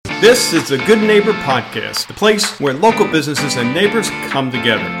This is the Good Neighbor Podcast, the place where local businesses and neighbors come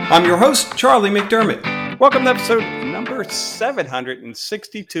together. I'm your host, Charlie McDermott. Welcome to episode number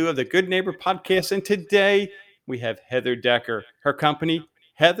 762 of the Good Neighbor Podcast. And today we have Heather Decker, her company,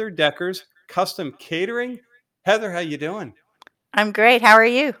 Heather Decker's Custom Catering. Heather, how you doing? I'm great. How are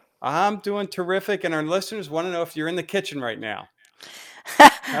you? I'm doing terrific. And our listeners want to know if you're in the kitchen right now.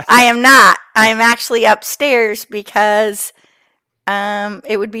 I am not. I'm actually upstairs because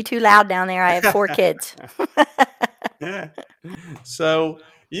it would be too loud down there. I have 4 kids. So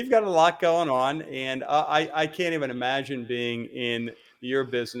you've got a lot going on, and I can't even imagine being in your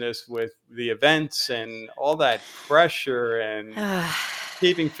business with the events and all that pressure and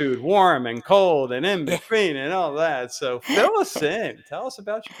keeping food warm and cold and in between and all that. So fill us in. Tell us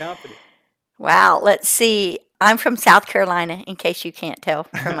about your company. Wow. Let's see. I'm from South Carolina, in case you can't tell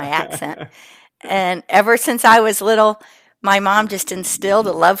from my accent. And ever since I was little, my mom just instilled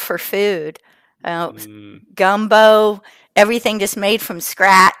a love for food. Gumbo, everything just made from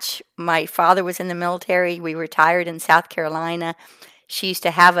scratch. My father was in the military. We retired in South Carolina. She used to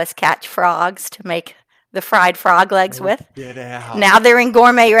have us catch frogs to make the fried frog legs with. Get out. Now they're in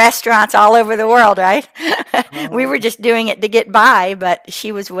gourmet restaurants all over the world, right? We were just doing it to get by, but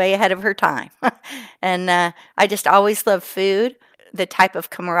she was way ahead of her time. And I just always love food, the type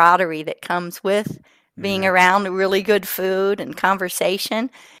of camaraderie that comes with being around really good food and conversation.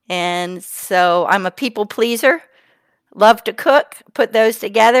 And so I'm a people pleaser, love to cook, put those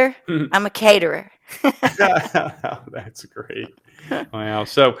together. I'm a caterer. That's great. Wow.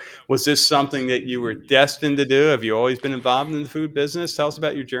 So was this something that you were destined to do? Have you always been involved in the food business? Tell us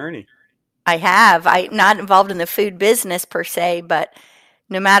about your journey. I have. I'm not involved in the food business per se, but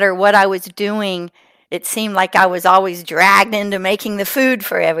no matter what I was doing, it seemed like I was always dragged into making the food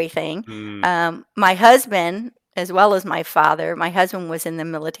for everything. My husband, as well as my father, my husband was in the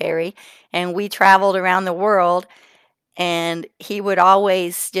military, and we traveled around the world. And he would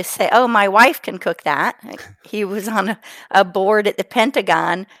always just say, "Oh, my wife can cook that." He was on a board at the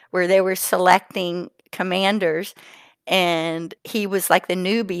Pentagon where they were selecting commanders, and he was like the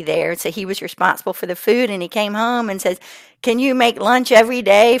newbie there. So he was responsible for the food, and he came home and says, "Can you make lunch every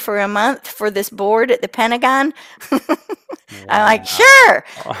day for a month for this board at the Pentagon?" I'm like, "Sure."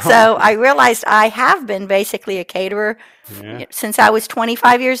 So I realized I have been basically a caterer since I was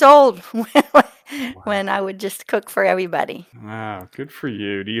 25 years old when I would just cook for everybody. Wow, good for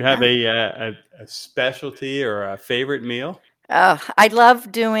you. Do you have a specialty or a favorite meal? I love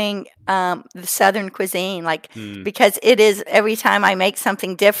doing the Southern cuisine, because it is, every time I make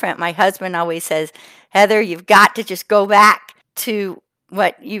something different, my husband always says, "Heather, you've got to just go back to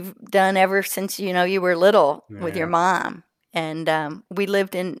what you've done ever since, you were little with your mom." And we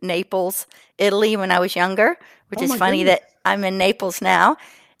lived in Naples, Italy when I was younger, which is funny that I'm in Naples now.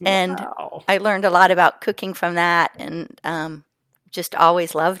 And I learned a lot about cooking from that, and just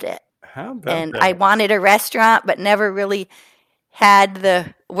always loved it. How about And that? I wanted a restaurant, but never really had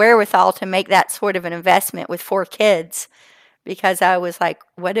the wherewithal to make that sort of an investment with 4 kids, because I was like,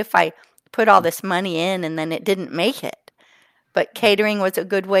 what if I put all this money in and then it didn't make it? But catering was a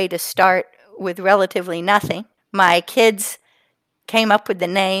good way to start with relatively nothing. My kids came up with the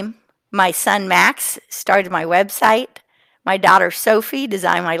name. My son Max started my website. My daughter Sophie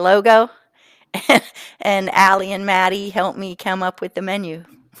designed my logo. And Allie and Maddie helped me come up with the menu.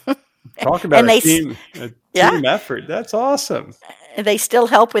 Talk about a team effort. That's awesome. They still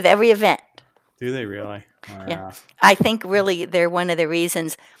help with every event. Do they really? Wow. Yeah. I think really they're one of the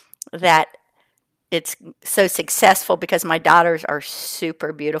reasons that it's so successful, because my daughters are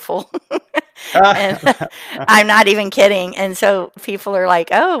super beautiful. And I'm not even kidding. And so people are like,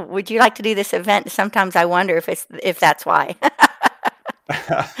 "Oh, would you like to do this event?" Sometimes I wonder if that's why.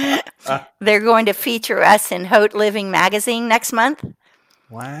 They're going to feature us in Haute Living magazine next month.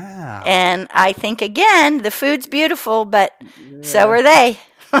 Wow. And I think, again, the food's beautiful, but so are they.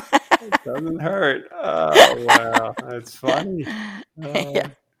 It doesn't hurt. Oh, wow. That's funny.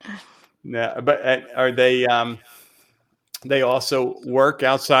 Yeah, but are they also work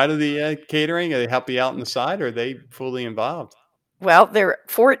outside of the catering? Are they help you out on the side, or are they fully involved? Well, they're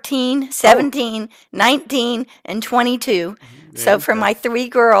 14, 17, 19, and 22. So for my 3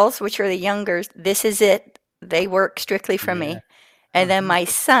 girls, which are the younger, this is it. They work strictly for me. And then my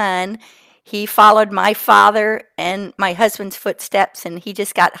son, he followed my father and my husband's footsteps, and he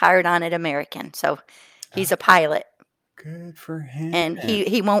just got hired on at American. So he's a pilot. Good for him. And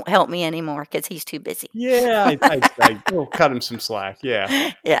he won't help me anymore because he's too busy. Yeah, we'll cut him some slack.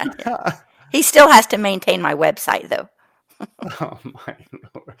 Yeah. Yeah. He still has to maintain my website, though. Oh, my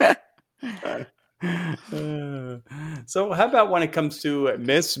Lord. So how about when it comes to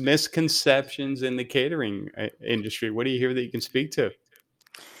misconceptions in the catering industry? What do you hear that you can speak to?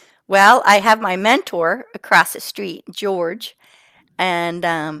 Well, I have my mentor across the street, George,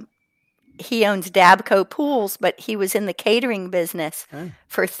 and he owns Dabco Pools, but he was in the catering business Huh?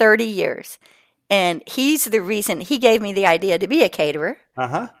 for 30 years. And he's the reason he gave me the idea to be a caterer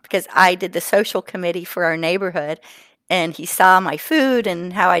Uh-huh. because I did the social committee for our neighborhood. And he saw my food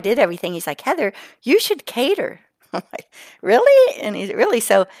and how I did everything. He's like, Heather, you should cater. I'm like, really? And he's really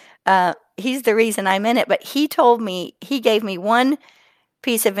so. He's the reason I'm in it. But he told me, he gave me one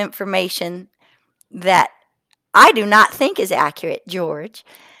piece of information that I do not think is accurate, George.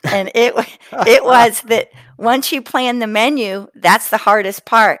 And it was that once you plan the menu, that's the hardest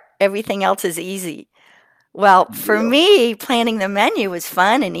part. Everything else is easy. Well, for Really? me, planning the menu was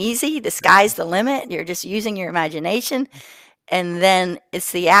fun and easy. The sky's the limit. You're just using your imagination. And then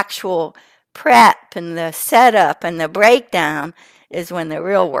it's the actual prep and the setup and the breakdown is when the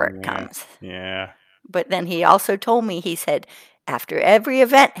real work Yeah. comes. Yeah. But then he also told me, he said, after every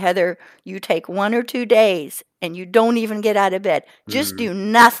event, Heather, you take 1 or 2 days and you don't even get out of bed. Just Mm, do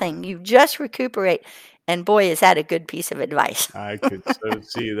nothing. You just recuperate. And boy, is that a good piece of advice. I could so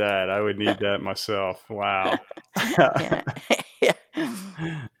see that. I would need that myself. Wow. Yeah.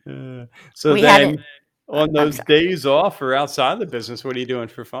 Yeah. So We had it. then on I'm those sorry. days off or outside the business, what are you doing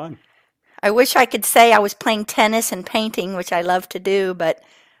for fun? I wish I could say I was playing tennis and painting, which I love to do, but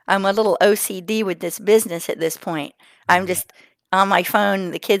I'm a little OCD with this business at this point. I'm Yeah. just on my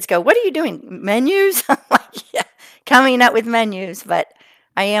phone. The kids go, "What are you doing? Menus?" I'm like, "Yeah, coming up with menus." But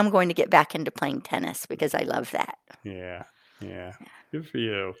I am going to get back into playing tennis because I love that. Yeah. Yeah. Good for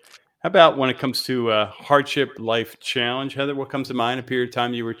you. How about when it comes to hardship life challenge, Heather? What comes to mind? A period of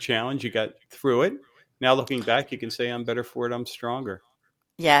time you were challenged, you got through it. Now looking back, you can say, I'm better for it. I'm stronger.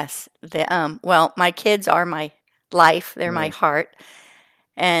 Yes, well, my kids are my life. They're my Yeah. heart.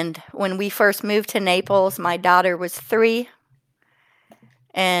 And when we first moved to Naples, my daughter was 3,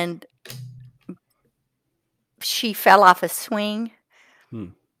 and she fell off a swing Hmm.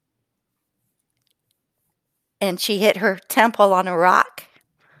 and she hit her temple on a rock,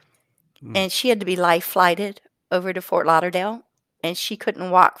 Hmm. and she had to be life flighted over to Fort Lauderdale, and she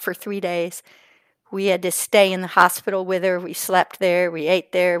couldn't walk for 3 days. We had to stay in the hospital with her. We slept there, we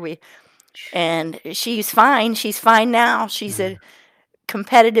ate there, and she's fine. She's fine now. She's a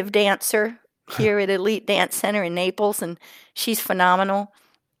competitive dancer here at Elite Dance Center in Naples, and she's phenomenal.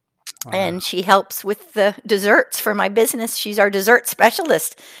 Wow. And she helps with the desserts for my business. She's our dessert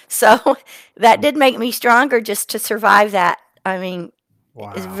specialist. So that did make me stronger just to survive that. I mean,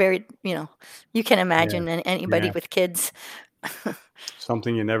 it's Wow. very, you can Yeah. imagine anybody Yeah. with kids.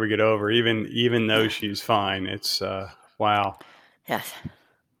 Something you never get over, even though she's fine. It's wow. Yes. Yeah.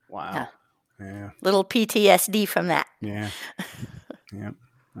 Wow. Yeah. Little PTSD from that. Yeah. Yeah.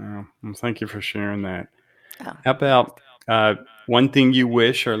 Well, thank you for sharing that. Oh. How about one thing you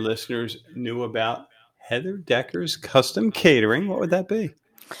wish our listeners knew about Heather Decker's custom catering? What would that be?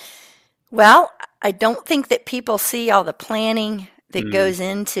 Well, I don't think that people see all the planning that Mm, goes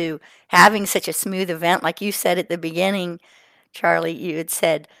into having such a smooth event. Like you said at the beginning, Charlie, you had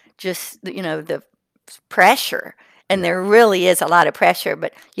said just, the pressure. And yeah. there really is a lot of pressure,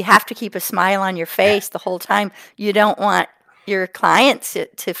 but you have to keep a smile on your face the whole time. You don't want your clients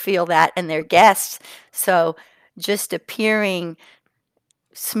to feel that and their guests. So just appearing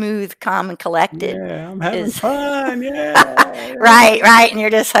smooth, calm, and collected Yeah, I'm having is fun. Yeah. right. And you're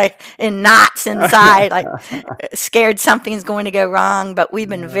just like in knots inside, like scared something's going to go wrong. But we've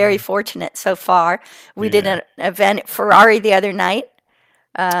been very fortunate so far. We did Yeah. an event at Ferrari the other night,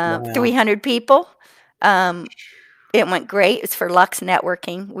 Wow. 300 people. It went great. It's for Lux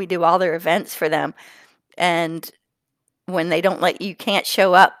Networking. We do all their events for them. And when they don't you can't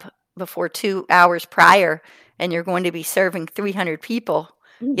show up before 2 hours prior and you're going to be serving 300 people.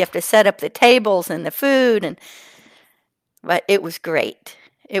 You have to set up the tables and the food, but it was great.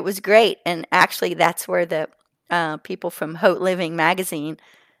 It was great. And actually that's where the people from Haute Living magazine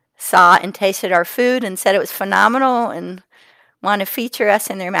saw and tasted our food and said it was phenomenal and want to feature us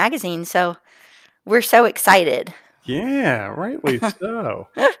in their magazine. So we're so excited. Yeah, rightly so.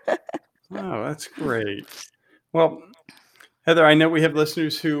 Oh, that's great. Well, Heather, I know we have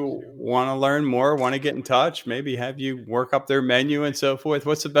listeners who want to learn more, want to get in touch, maybe have you work up their menu and so forth.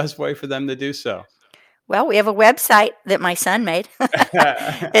 What's the best way for them to do so? Well, we have a website that my son made,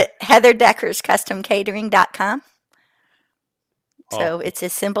 HeatherDeckersCustomCatering.com. So Awesome. it's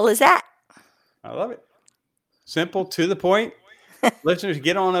as simple as that. I love it. Simple, to the point. Listeners,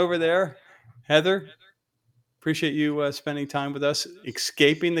 get on over there. Heather, Appreciate you spending time with us,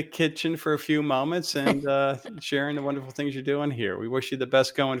 escaping the kitchen for a few moments and sharing the wonderful things you're doing here. We wish you the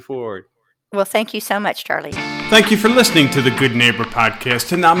best going forward. Well, thank you so much, Charlie. Thank you for listening to the Good Neighbor Podcast.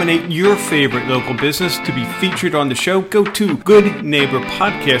 To nominate your favorite local business to be featured on the show, go to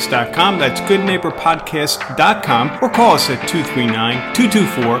goodneighborpodcast.com. That's goodneighborpodcast.com, or call us at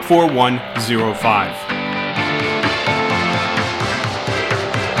 239-224-4105.